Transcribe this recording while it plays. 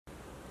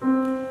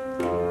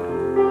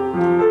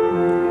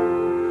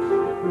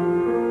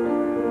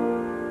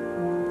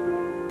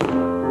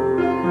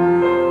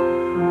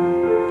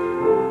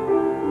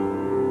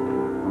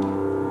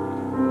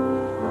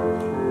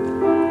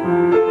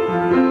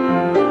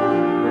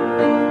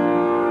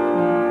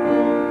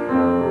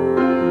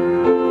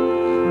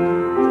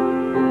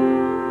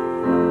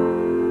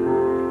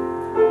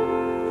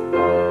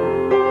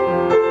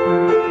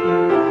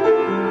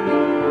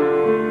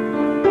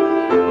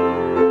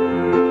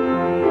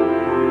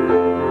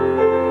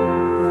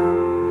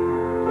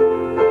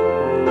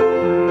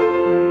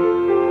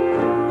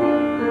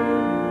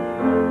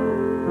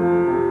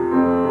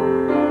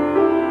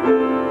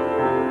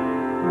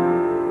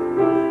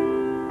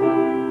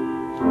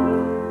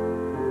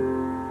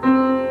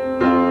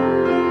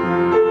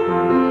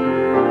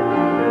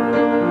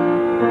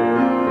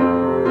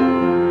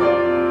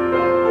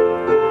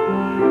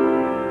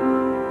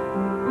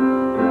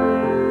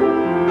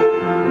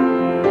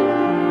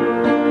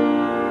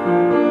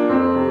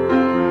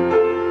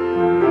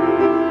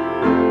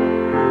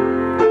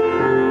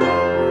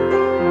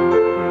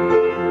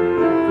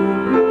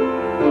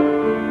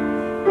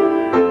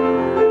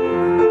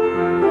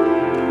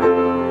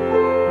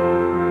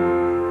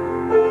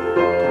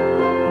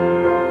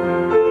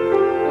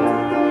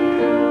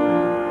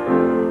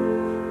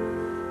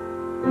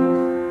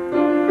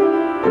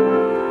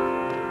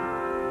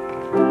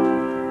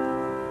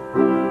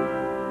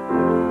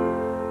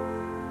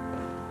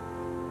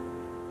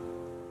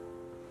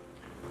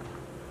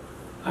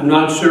I'm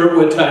not sure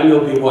what time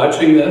you'll be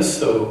watching this,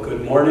 so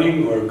good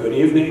morning or good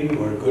evening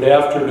or good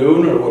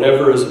afternoon or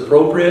whatever is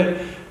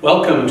appropriate.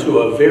 Welcome to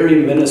a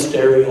very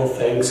ministerial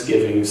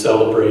Thanksgiving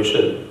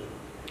celebration.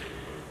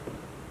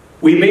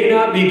 We may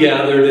not be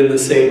gathered in the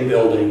same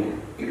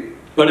building,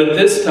 but at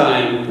this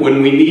time,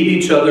 when we need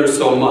each other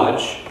so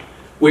much,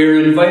 we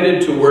are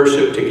invited to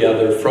worship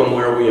together from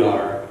where we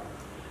are,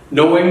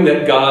 knowing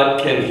that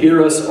God can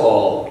hear us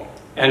all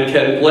and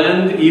can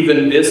blend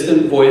even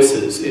distant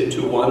voices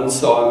into one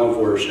song of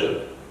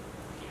worship.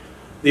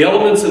 The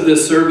elements of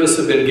this service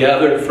have been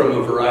gathered from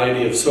a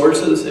variety of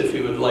sources. If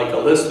you would like a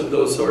list of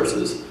those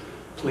sources,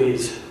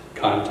 please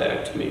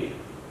contact me.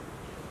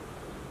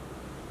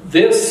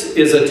 This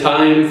is a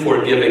time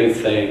for giving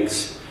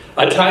thanks,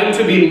 a time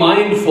to be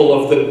mindful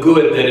of the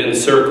good that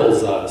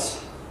encircles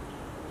us.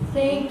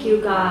 Thank you,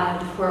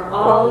 God, for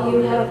all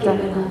you have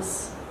given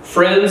us.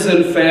 Friends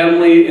and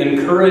family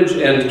encourage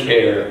and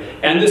care,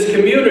 and this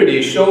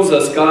community shows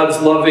us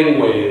God's loving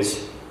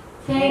ways.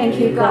 Thank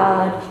you,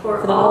 God,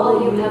 for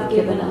all you have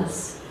given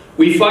us.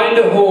 We find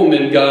a home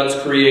in God's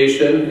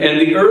creation, and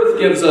the earth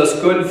gives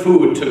us good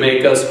food to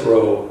make us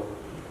grow.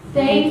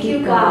 Thank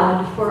you,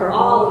 God, for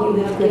all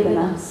you have given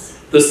us.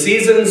 The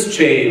seasons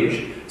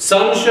change.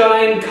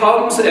 Sunshine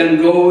comes and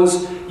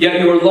goes,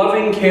 yet your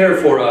loving care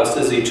for us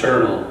is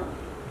eternal.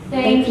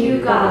 Thank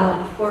you,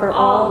 God, for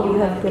all you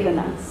have given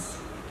us.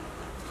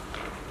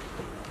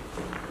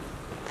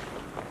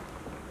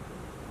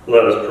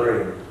 Let us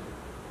pray.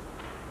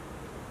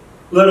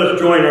 Let us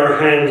join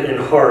our hands and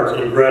hearts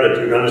in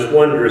gratitude on this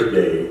wondrous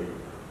day,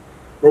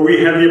 where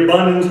we have the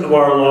abundance of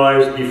our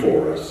lives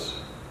before us.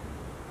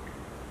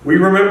 We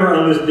remember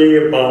on this day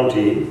of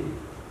bounty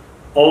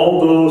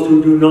all those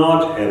who do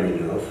not have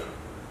enough,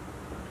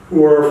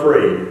 who are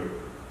afraid,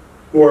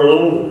 who are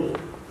lonely,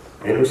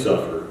 and who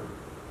suffer.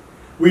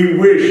 We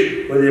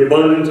wish for the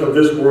abundance of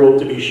this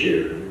world to be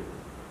shared,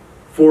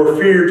 for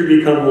fear to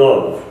become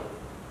love,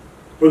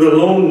 for the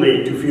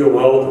lonely to feel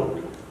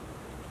welcomed,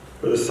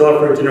 for the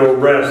suffering to know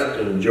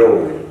rest and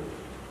joy,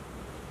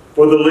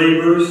 for the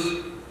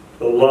labors,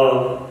 the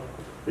love,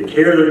 the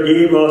care that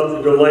gave us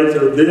the delights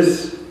of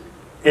this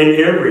and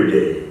every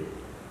day,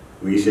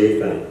 we say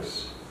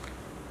thanks.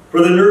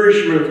 For the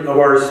nourishment of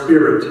our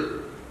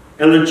spirit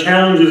and the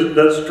challenges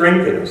that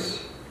strengthen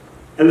us,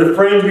 and the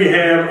friends we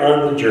have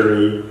on the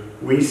journey,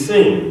 we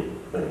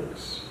sing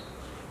thanks.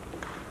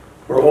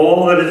 For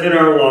all that is in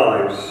our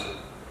lives,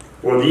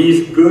 for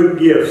these good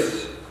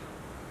gifts,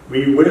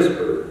 we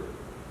whisper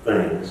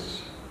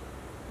thanks.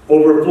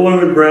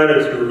 Overflowing with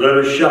gratitude, let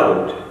us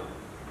shout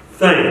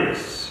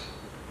thanks.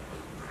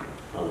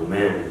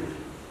 Amen.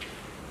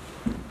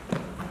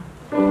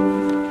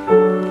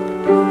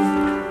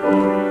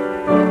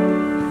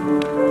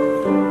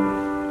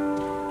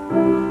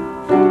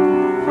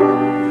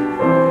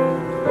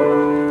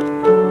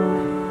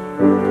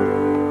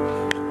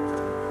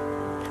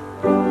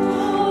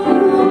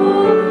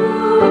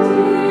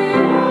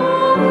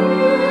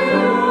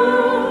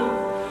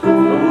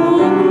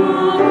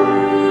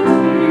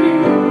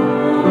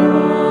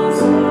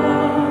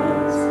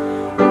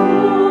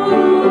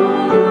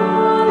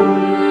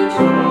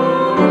 Thank you.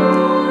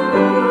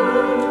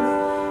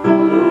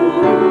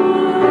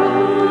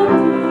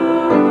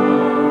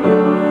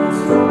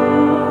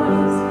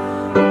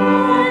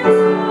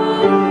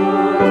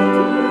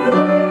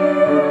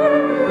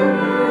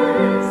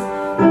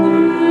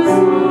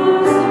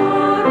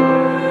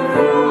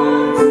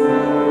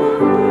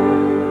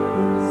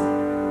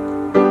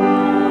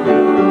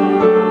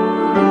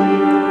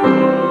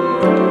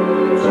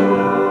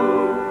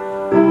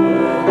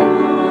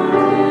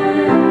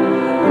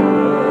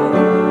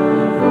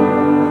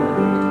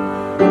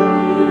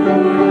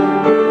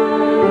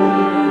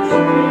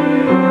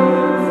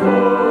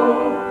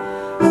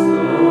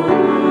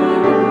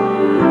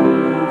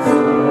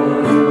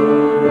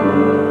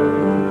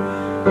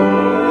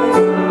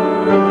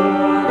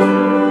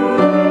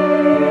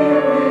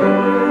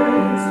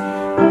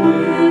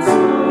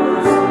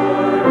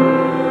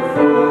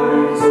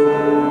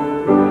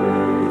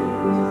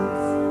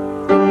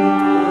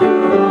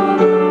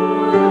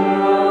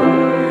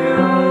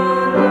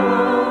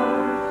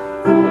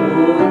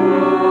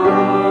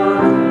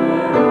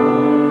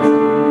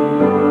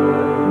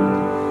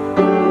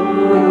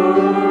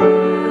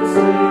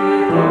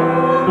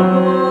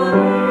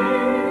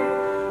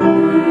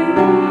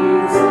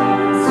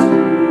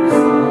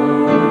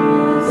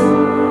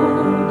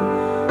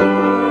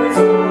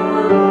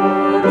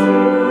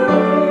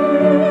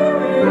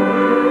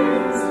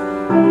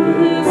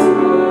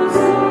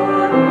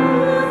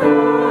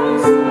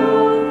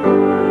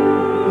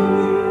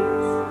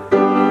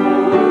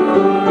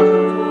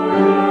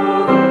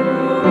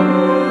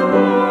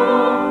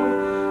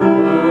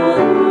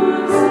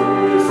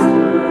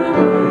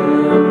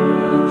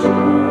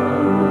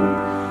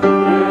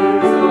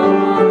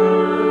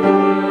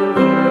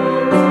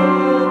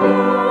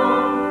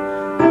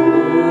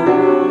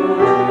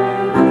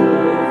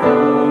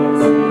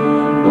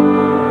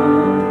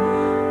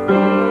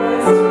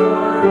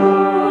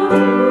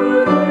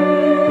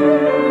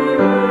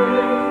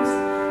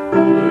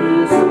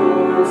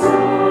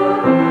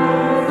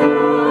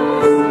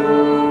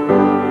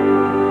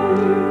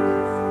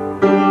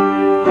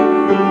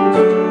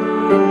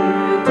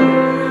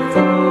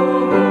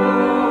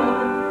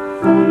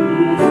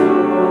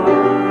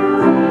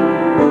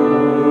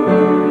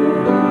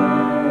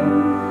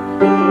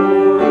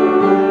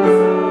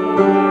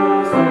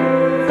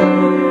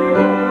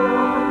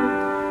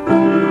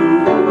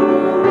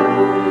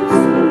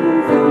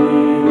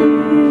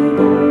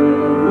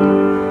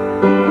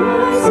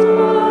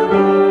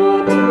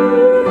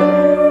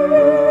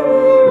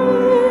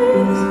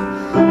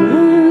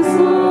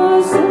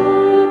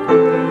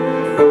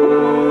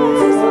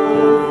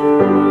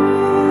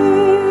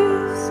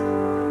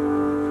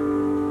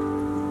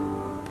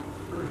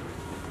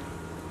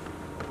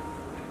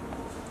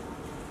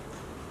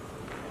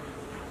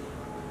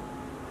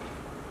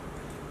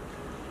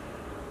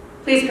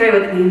 Please pray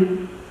with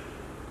me.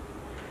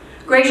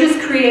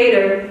 Gracious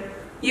Creator,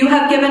 you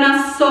have given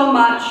us so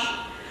much,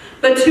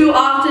 but too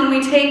often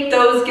we take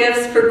those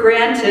gifts for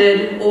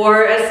granted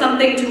or as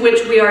something to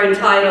which we are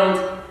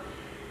entitled.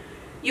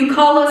 You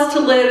call us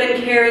to live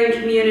in caring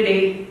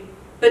community,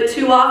 but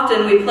too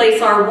often we place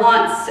our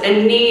wants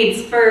and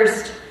needs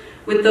first,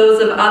 with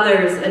those of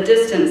others a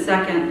distant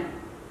second.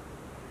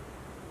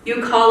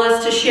 You call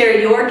us to share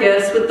your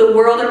gifts with the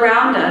world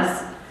around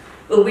us,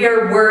 but we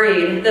are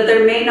worried that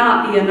there may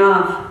not be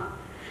enough,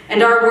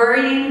 and our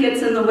worrying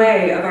gets in the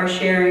way of our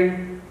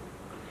sharing.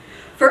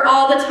 For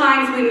all the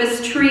times we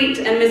mistreat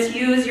and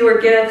misuse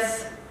your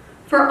gifts,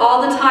 for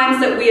all the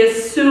times that we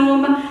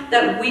assume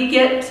that we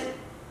get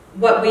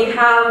what we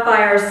have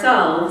by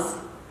ourselves,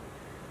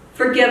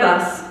 forgive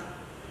us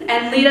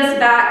and lead us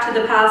back to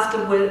the path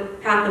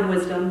of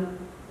wisdom.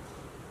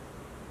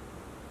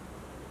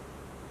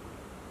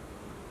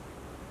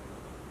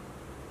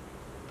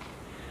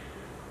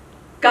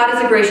 God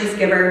is a gracious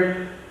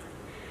giver.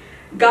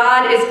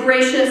 God is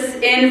gracious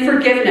in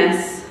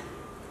forgiveness.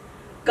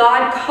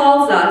 God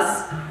calls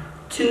us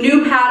to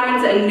new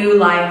patterns and new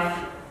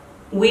life.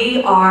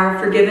 We are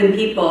forgiven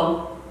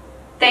people.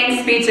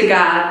 Thanks be to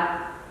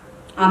God.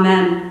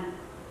 Amen.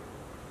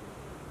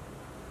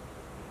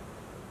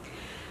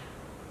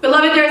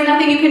 Beloved, there is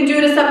nothing you can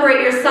do to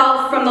separate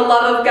yourself from the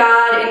love of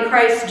God in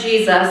Christ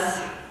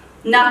Jesus.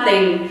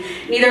 Nothing.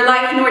 Neither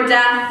life nor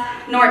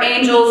death, nor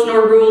angels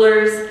nor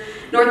rulers,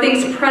 nor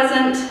things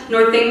present,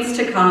 nor things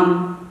to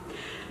come,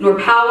 nor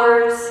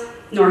powers,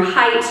 nor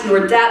height,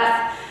 nor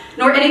depth,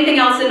 nor anything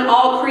else in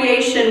all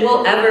creation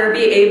will ever be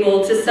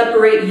able to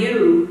separate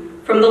you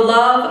from the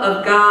love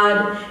of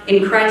God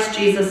in Christ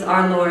Jesus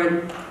our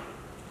Lord.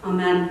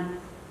 Amen.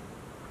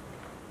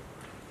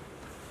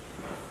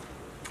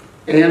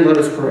 And let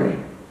us pray.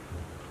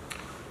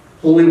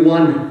 Holy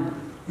One,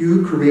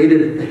 you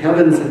created the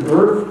heavens and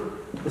earth,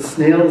 the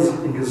snails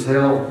and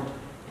gazelle,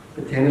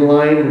 the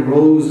dandelion and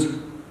rose,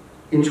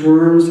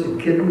 inchworms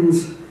and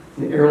kittens,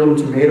 and heirloom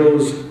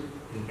tomatoes,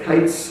 and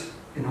kites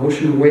and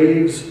ocean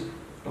waves,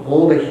 and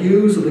all the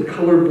hues of the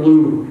color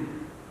blue.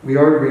 We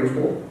are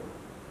grateful.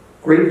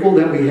 Grateful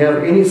that we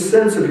have any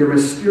sense of your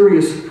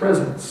mysterious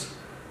presence.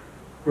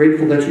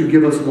 Grateful that you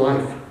give us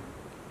life,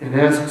 and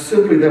ask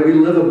simply that we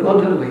live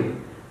abundantly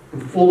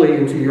and fully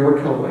into your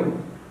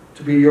calling,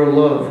 to be your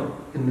love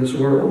in this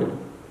world.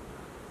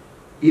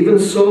 Even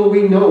so,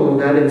 we know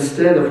that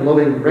instead of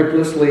loving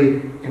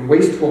recklessly and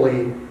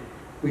wastefully,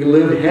 we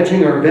live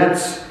hedging our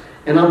bets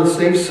and on the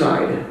safe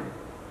side.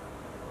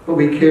 But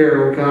we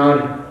care, oh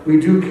God, we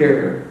do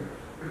care.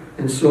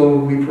 And so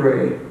we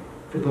pray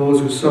for those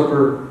who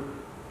suffer,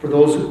 for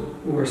those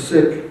who are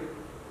sick,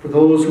 for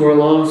those who are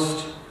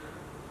lost,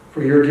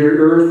 for your dear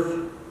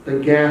earth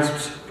that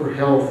gasps for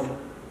health,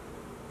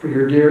 for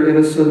your dear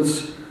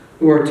innocents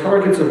who are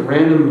targets of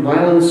random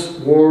violence,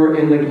 war,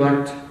 and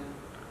neglect.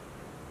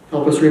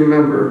 Help us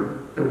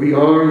remember that we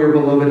are your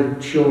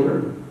beloved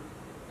children,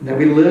 and that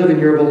we live in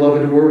your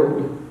beloved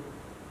world,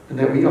 and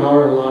that we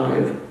are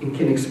alive and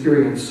can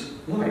experience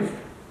life.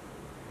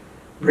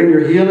 Bring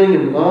your healing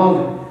and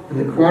love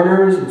in the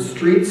corners and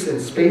streets and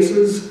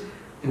spaces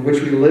in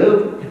which we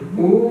live and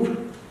move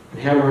and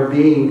have our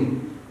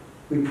being.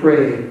 We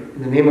pray in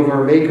the name of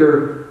our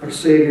Maker, our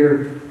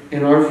Savior,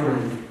 and our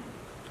friend.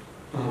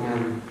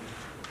 Amen.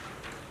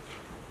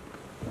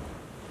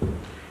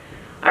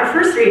 Our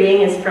first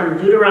reading is from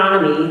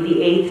Deuteronomy,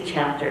 the 8th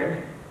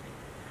chapter.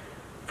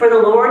 For the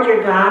Lord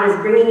your God is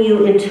bringing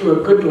you into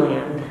a good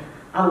land,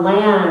 a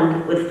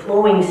land with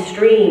flowing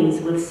streams,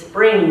 with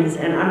springs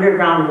and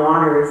underground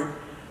waters,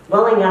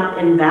 welling up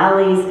in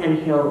valleys and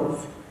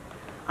hills,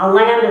 a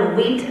land of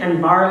wheat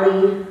and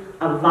barley,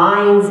 of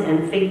vines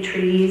and fig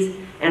trees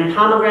and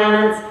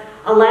pomegranates,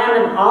 a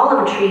land of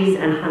olive trees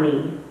and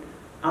honey,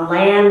 a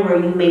land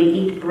where you may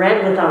eat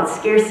bread without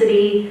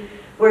scarcity,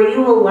 where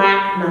you will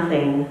lack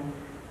nothing,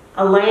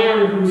 a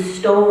land whose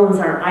stones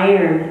are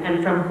iron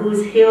and from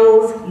whose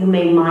hills you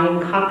may mine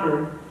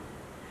copper.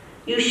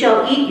 You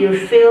shall eat your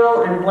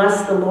fill and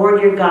bless the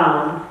Lord your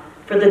God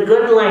for the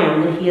good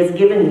land that he has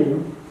given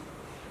you.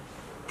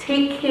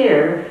 Take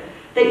care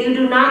that you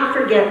do not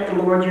forget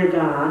the Lord your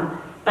God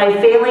by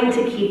failing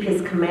to keep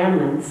his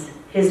commandments,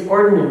 his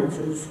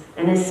ordinances,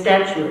 and his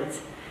statutes,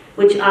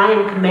 which I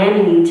am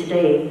commanding you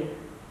today.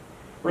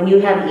 When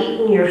you have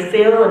eaten your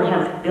fill and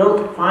have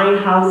built fine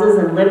houses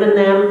and live in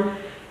them,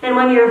 and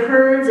when your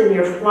herds and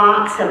your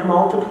flocks have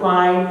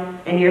multiplied,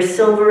 and your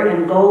silver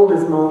and gold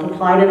is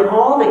multiplied, and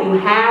all that you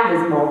have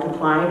is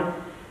multiplied,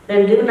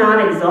 then do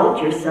not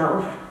exalt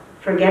yourself,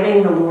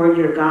 forgetting the Lord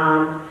your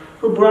God,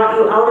 who brought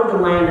you out of the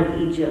land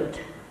of Egypt,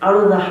 out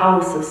of the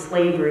house of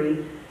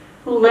slavery,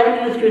 who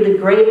led you through the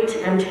great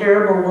and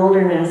terrible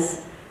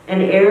wilderness,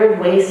 an arid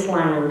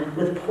wasteland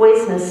with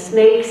poisonous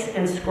snakes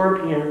and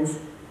scorpions.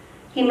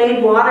 He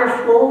made water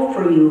flow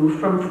for you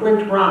from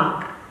flint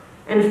rock,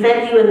 and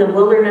fed you in the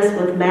wilderness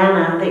with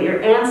manna that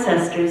your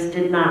ancestors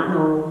did not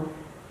know,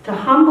 to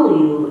humble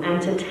you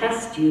and to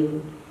test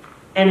you,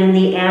 and in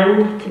the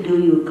end to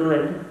do you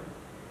good.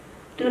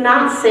 Do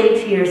not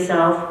say to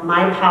yourself,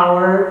 my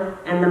power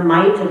and the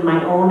might of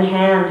my own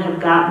hand have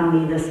gotten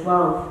me this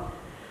wealth.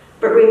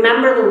 But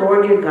remember the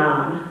Lord your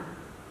God,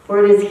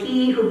 for it is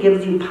he who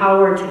gives you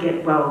power to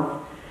get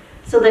wealth,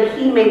 so that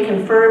he may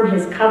confirm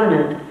his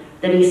covenant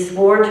that he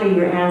swore to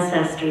your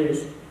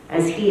ancestors,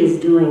 as he is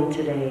doing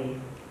today.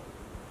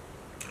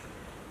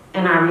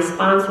 And our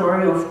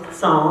responsorial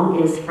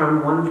psalm is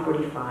from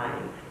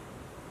 145.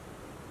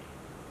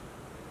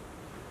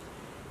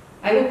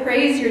 I will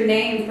praise your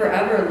name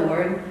forever,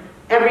 Lord.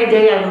 Every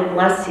day I will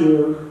bless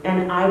you,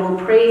 and I will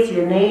praise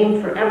your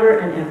name forever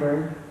and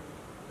ever.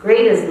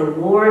 Great is the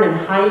Lord and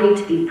highly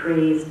to be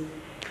praised.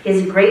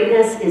 His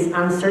greatness is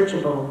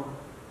unsearchable.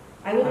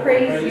 I will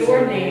praise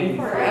your name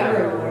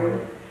forever,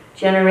 Lord.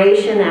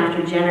 Generation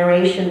after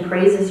generation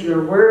praises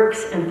your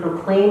works and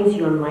proclaims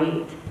your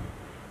might.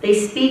 They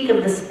speak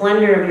of the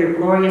splendor of your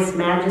glorious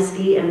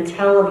majesty and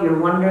tell of your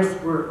wondrous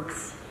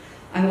works.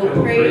 I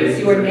will praise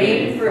your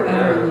name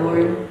forever,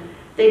 Lord.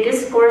 They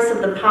discourse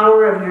of the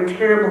power of your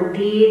terrible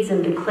deeds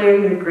and declare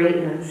your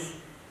greatness.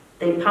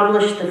 They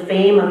publish the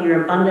fame of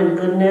your abundant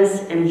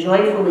goodness and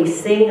joyfully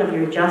sing of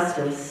your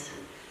justice.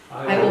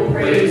 I will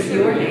praise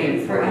your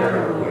name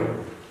forever,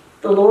 Lord.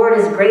 The Lord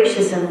is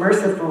gracious and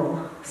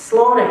merciful,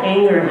 slow to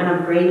anger and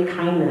of great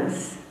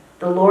kindness.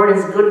 The Lord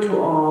is good to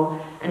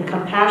all and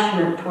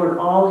compassionate toward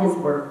all his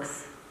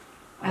works.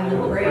 I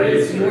will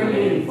praise your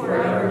name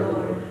forever,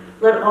 Lord.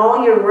 Let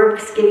all your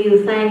works give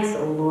you thanks,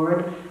 O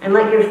Lord, and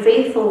let your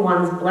faithful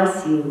ones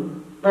bless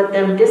you. Let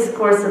them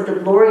discourse of the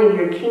glory of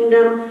your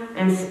kingdom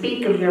and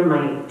speak of your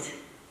might.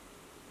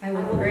 I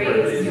will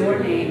praise your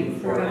name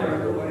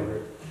forever,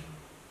 Lord.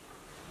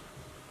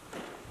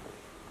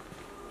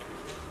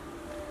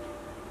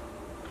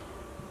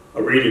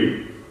 A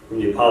reading from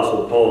the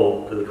Apostle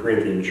Paul to the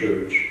Corinthian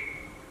church.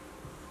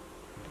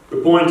 The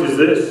point is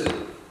this: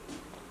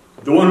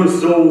 the one who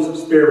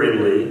sows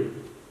sparingly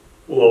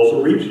will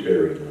also reap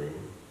sparingly.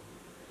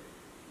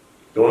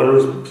 The one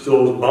who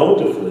sows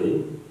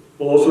bountifully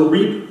will also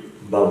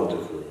reap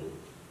bountifully.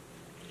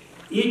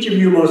 Each of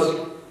you must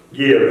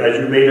give as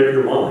you made up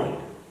your mind,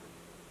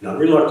 not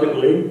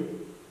reluctantly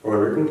or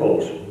under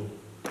compulsion,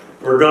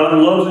 for God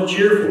loves a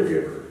cheerful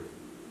giver.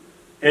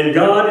 And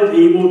God is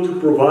able to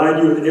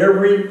provide you with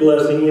every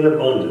blessing in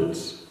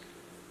abundance,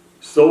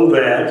 so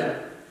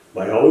that,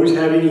 by always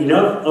having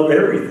enough of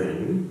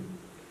everything,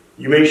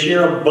 you may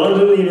share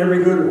abundantly in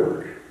every good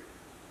work.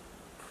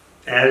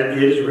 As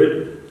it is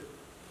written,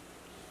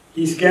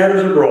 he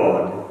scatters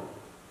abroad,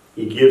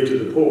 he gives to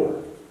the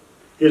poor.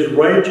 His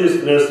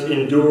righteousness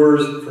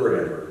endures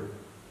forever.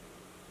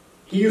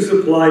 He who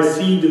supplies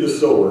seed to the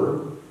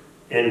sower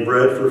and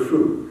bread for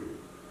food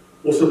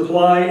will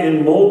supply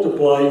and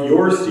multiply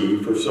your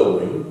seed for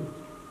sowing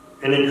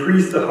and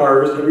increase the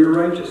harvest of your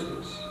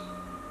righteousness.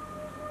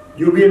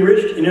 You'll be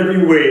enriched in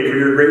every way for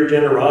your great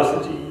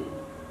generosity,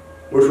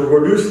 which will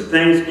produce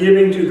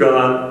thanksgiving to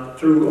God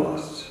through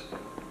us.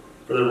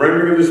 For the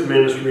rendering of this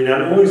ministry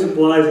not only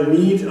supplies the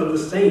needs of the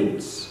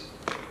saints,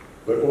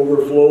 but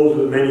overflows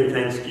with many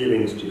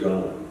thanksgivings to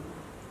God.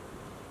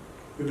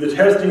 With the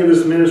testing of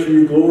this ministry,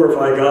 you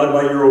glorify God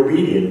by your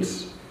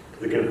obedience to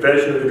the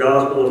confession of the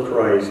gospel of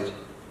Christ,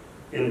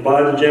 and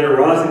by the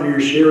generosity you're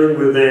sharing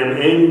with them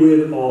and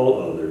with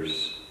all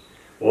others,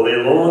 while they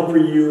long for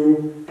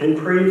you and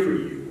pray for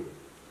you,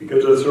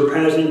 because of the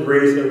surpassing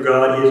grace of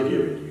God he has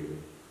given you.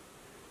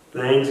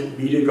 Thanks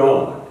be to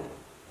God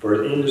for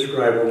his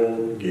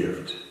indescribable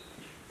gift.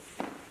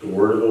 The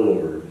word of the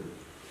Lord.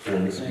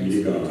 Thanks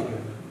be to God.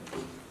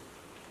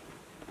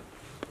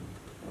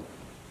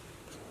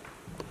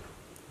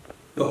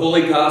 The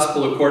Holy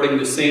Gospel according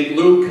to St.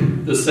 Luke,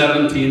 the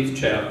 17th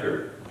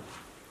chapter.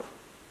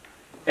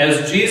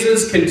 As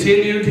Jesus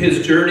continued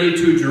his journey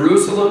to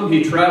Jerusalem,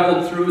 he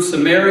traveled through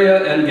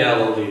Samaria and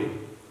Galilee.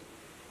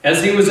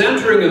 As he was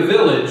entering a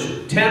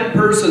village, 10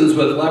 persons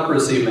with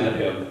leprosy met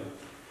him.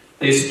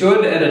 They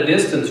stood at a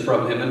distance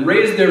from him and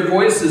raised their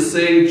voices,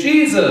 saying,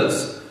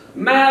 "Jesus,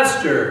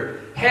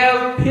 Master,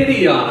 have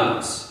pity on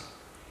us."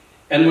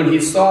 And when he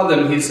saw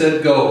them, he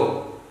said,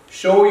 "Go,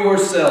 show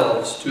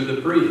yourselves to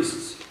the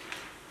priests."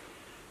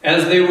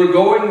 As they were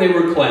going, they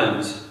were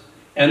cleansed.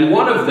 And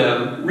one of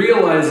them,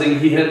 realizing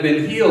he had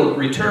been healed,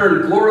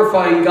 returned,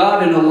 glorifying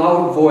God in a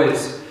loud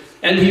voice.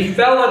 And he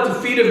fell at the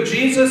feet of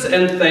Jesus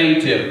and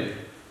thanked him.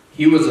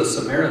 He was a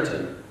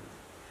Samaritan.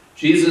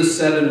 Jesus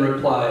said in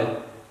reply,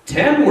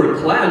 10 were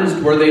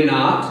cleansed, were they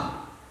not?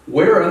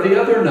 Where are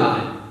the other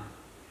 9?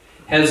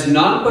 Has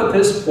none but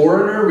this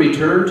foreigner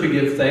returned to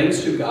give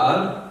thanks to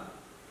God?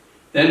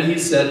 Then he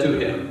said to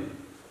him,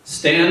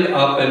 "Stand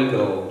up and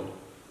go.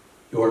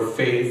 Your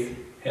faith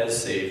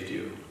has saved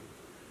you."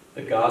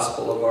 The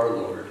gospel of our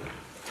Lord.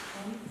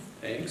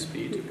 Thanks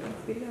be to God.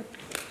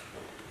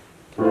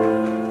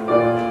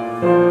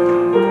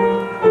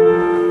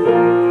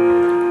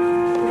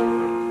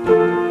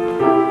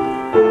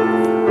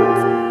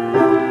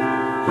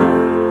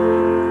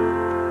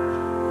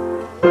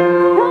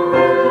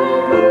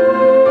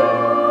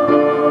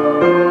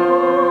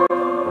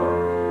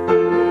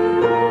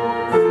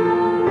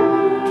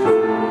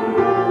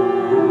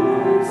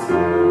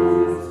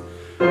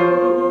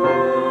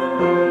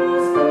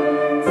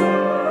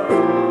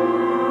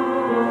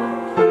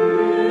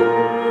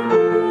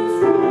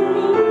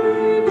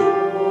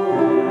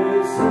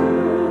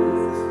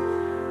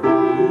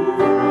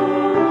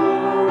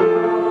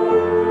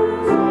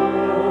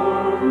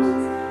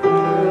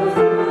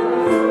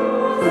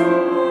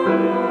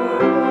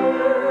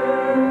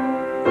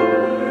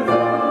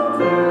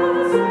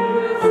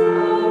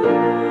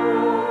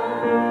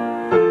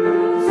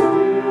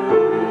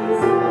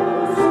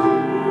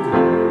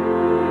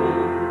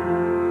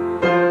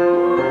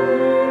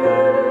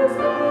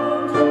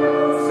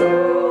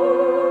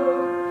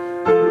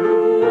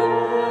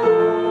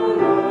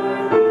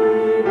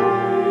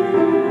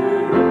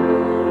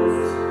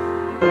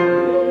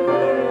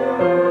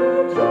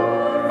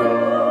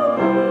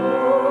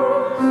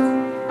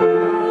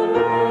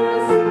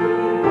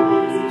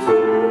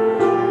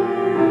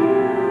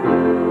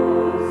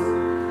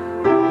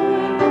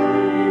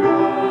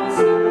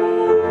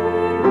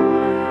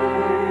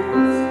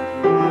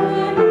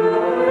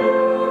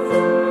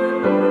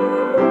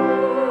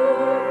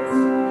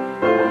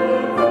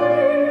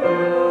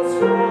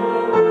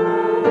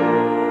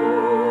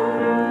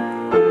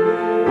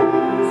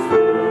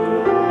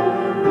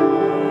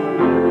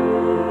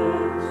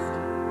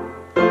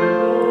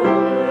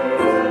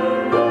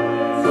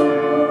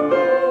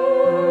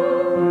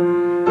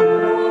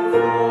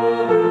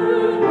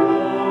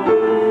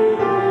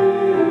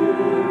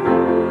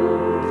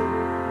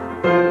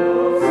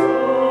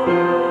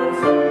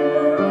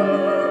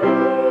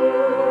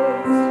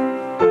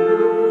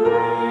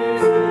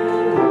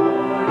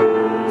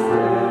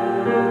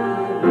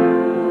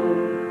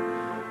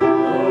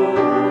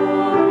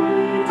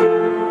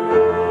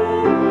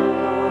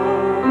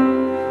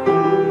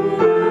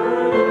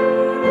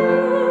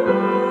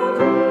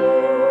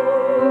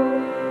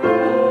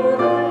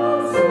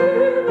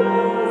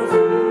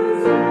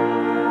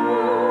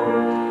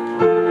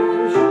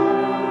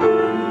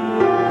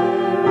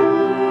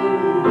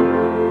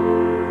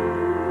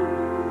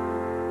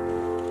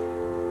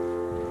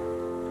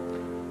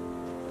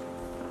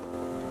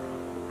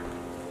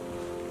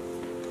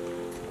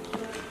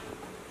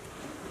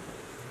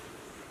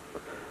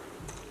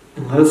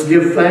 And let us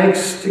give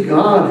thanks to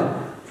God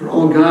for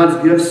all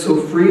God's gifts so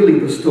freely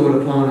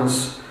bestowed upon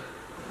us,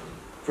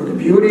 for the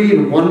beauty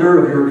and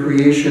wonder of your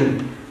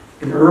creation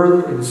in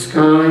earth and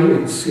sky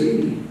and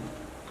sea.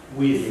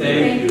 We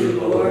thank you,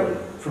 Lord.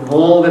 For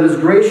all that is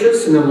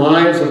gracious in the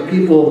lives of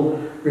people,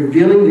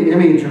 revealing the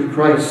image of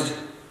Christ.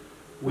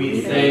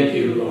 We thank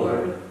you,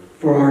 Lord.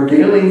 For our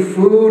daily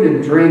food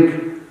and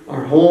drink,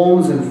 our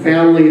homes and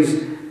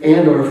families,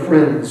 and our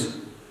friends.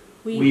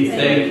 We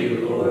thank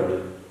you, Lord.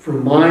 For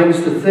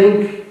minds to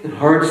think, and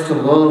hearts to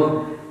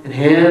love, and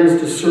hands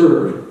to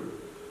serve.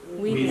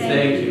 We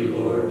thank you,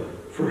 Lord.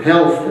 For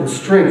health and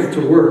strength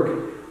to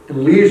work,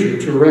 and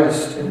leisure to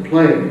rest and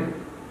play.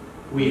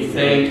 We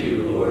thank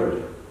you,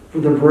 Lord. For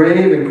the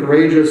brave and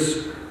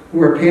courageous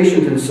who are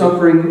patient in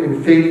suffering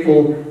and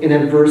faithful in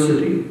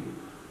adversity.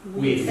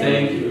 We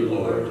thank you,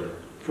 Lord.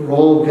 For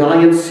all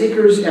valiant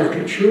seekers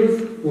after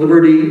truth,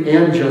 liberty,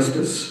 and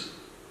justice.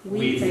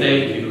 We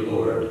thank you,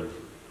 Lord.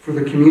 For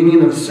the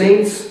communion of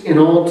saints in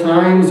all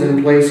times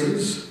and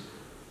places.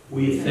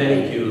 We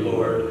thank you,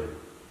 Lord.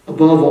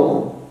 Above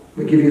all,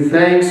 we give you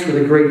thanks for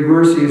the great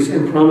mercies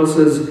and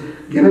promises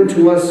given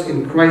to us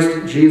in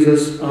Christ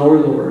Jesus our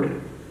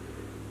Lord.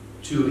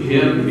 To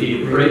him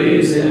be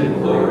praise and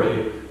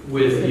glory,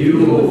 with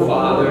you, O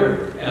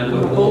Father, and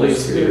the Holy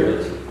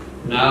Spirit,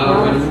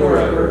 now and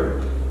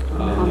forever.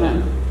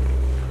 Amen.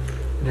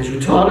 And as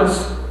you taught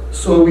us,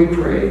 so we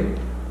pray.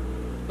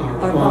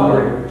 Our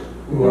Father,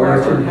 who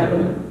art in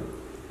heaven,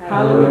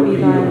 hallowed be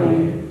thy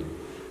name.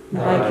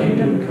 Thy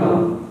kingdom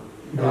come,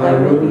 thy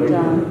will be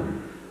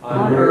done,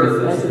 on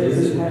earth as it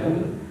is in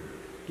heaven.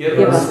 Give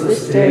us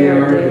this day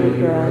our daily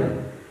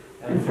bread,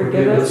 and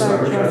forgive us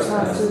our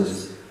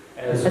trespasses,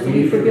 as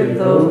we forgive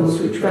those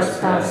who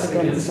trespass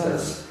against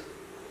us.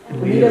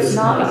 And lead us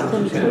not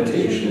into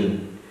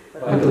temptation,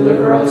 but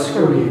deliver us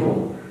from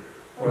evil.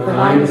 For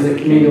thine is the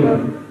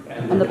kingdom,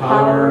 and the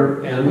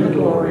power, and the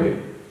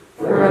glory,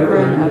 forever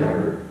and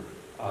ever.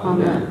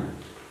 Amen.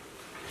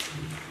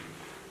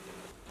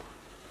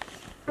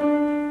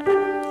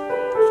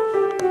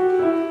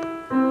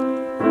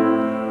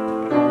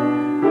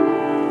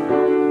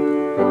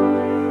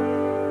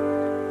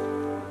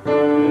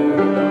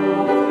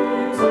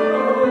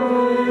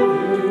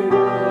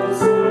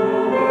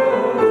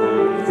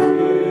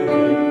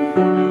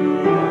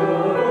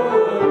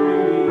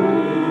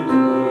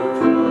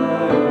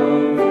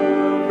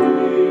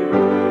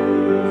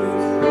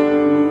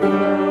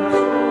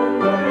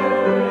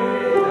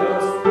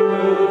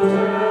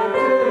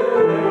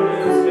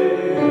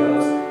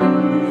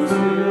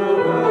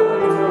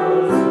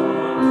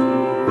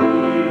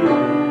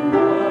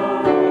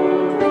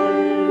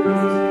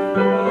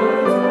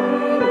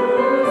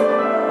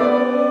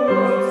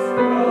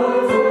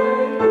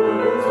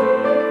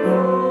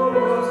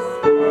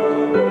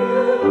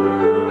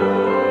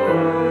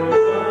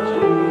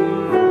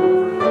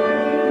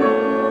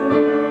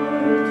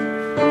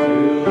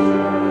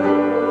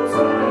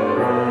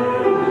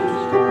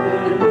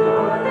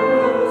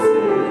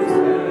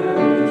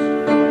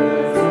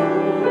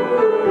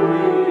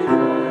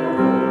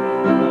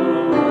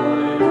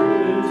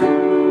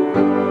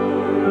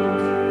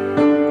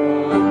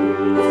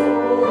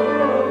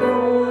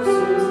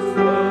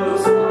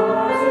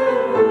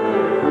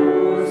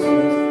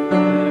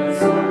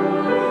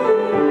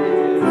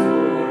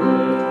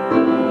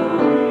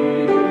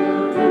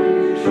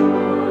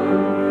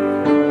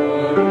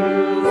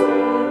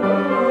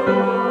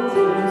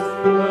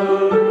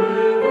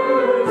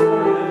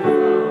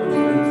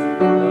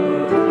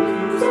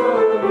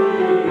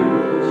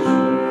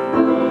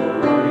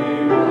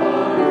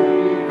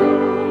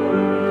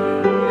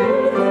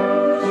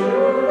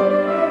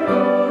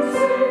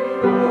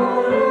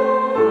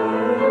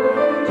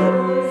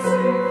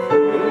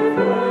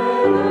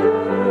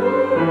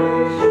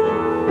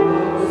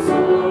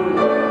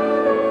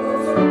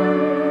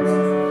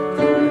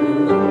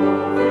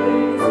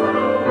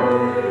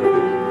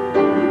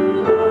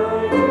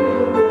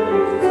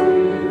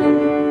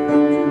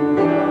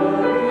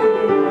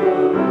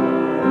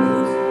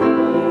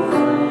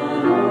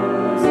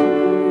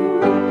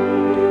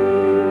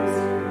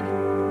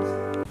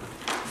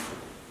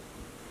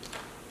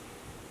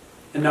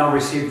 And now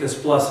receive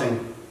this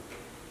blessing.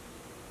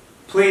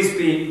 Please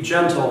be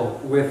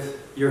gentle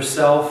with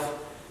yourself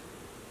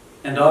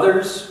and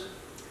others.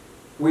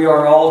 We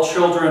are all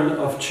children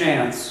of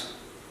chance,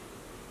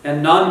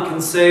 and none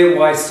can say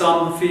why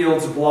some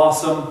fields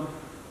blossom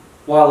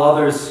while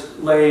others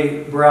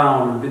lay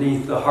brown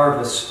beneath the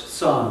harvest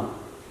sun.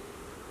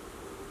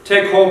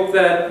 Take hope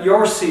that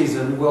your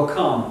season will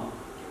come.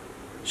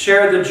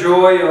 Share the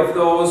joy of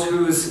those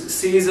whose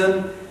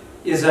season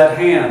is at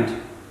hand.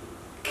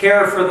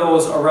 Care for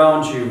those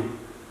around you.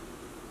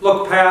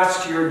 Look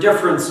past your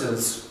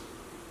differences.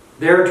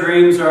 Their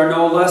dreams are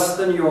no less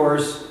than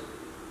yours.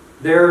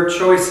 Their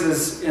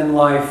choices in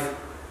life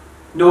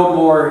no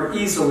more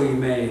easily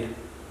made.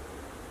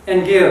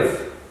 And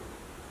give.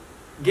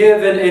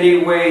 Give in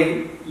any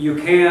way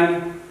you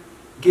can.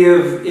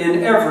 Give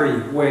in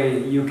every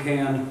way you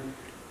can.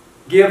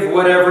 Give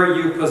whatever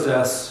you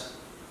possess.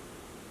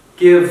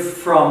 give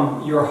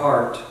from your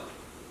heart.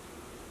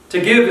 To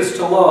give is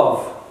to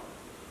love.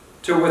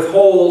 To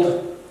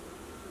withhold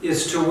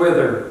is to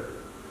wither.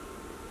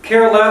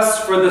 Care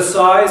less for the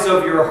size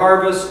of your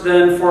harvest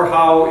than for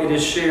how it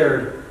is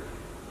shared,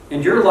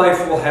 and your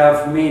life will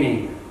have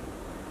meaning,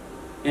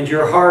 and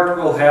your heart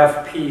will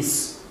have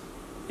peace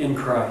in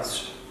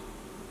Christ.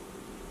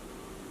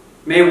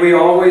 May we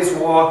always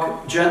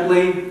walk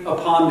gently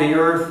upon the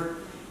earth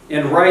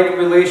in right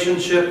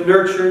relationship,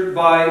 nurtured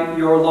by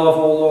your love,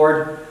 O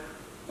Lord,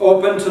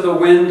 open to the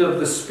wind of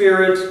the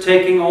Spirit,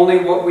 taking only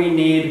what we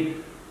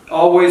need,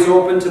 always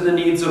open to the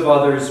needs of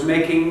others,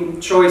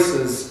 making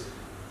choices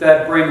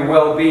that bring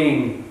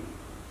well-being,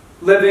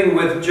 living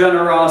with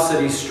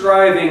generosity,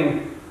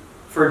 striving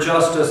for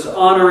justice,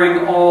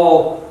 honoring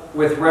all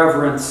with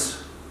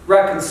reverence,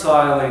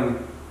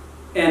 reconciling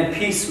and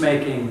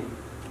peacemaking,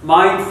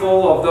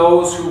 mindful of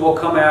those who will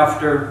come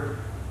after,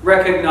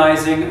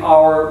 recognizing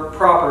our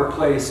proper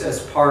place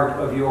as part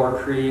of your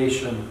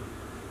creation.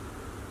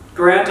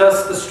 Grant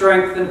us the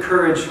strength and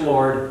courage,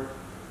 Lord,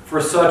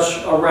 for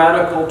such a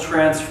radical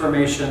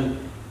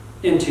transformation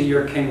into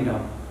your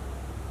kingdom.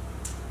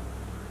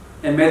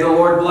 And may the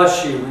Lord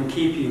bless you and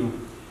keep you.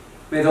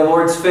 May the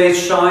Lord's face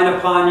shine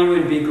upon you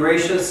and be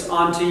gracious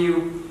unto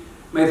you.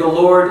 May the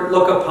Lord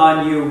look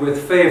upon you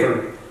with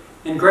favor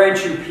and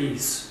grant you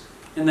peace.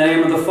 In the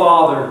name of the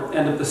Father,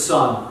 and of the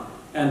Son,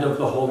 and of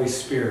the Holy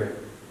Spirit.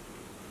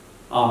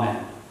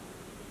 Amen.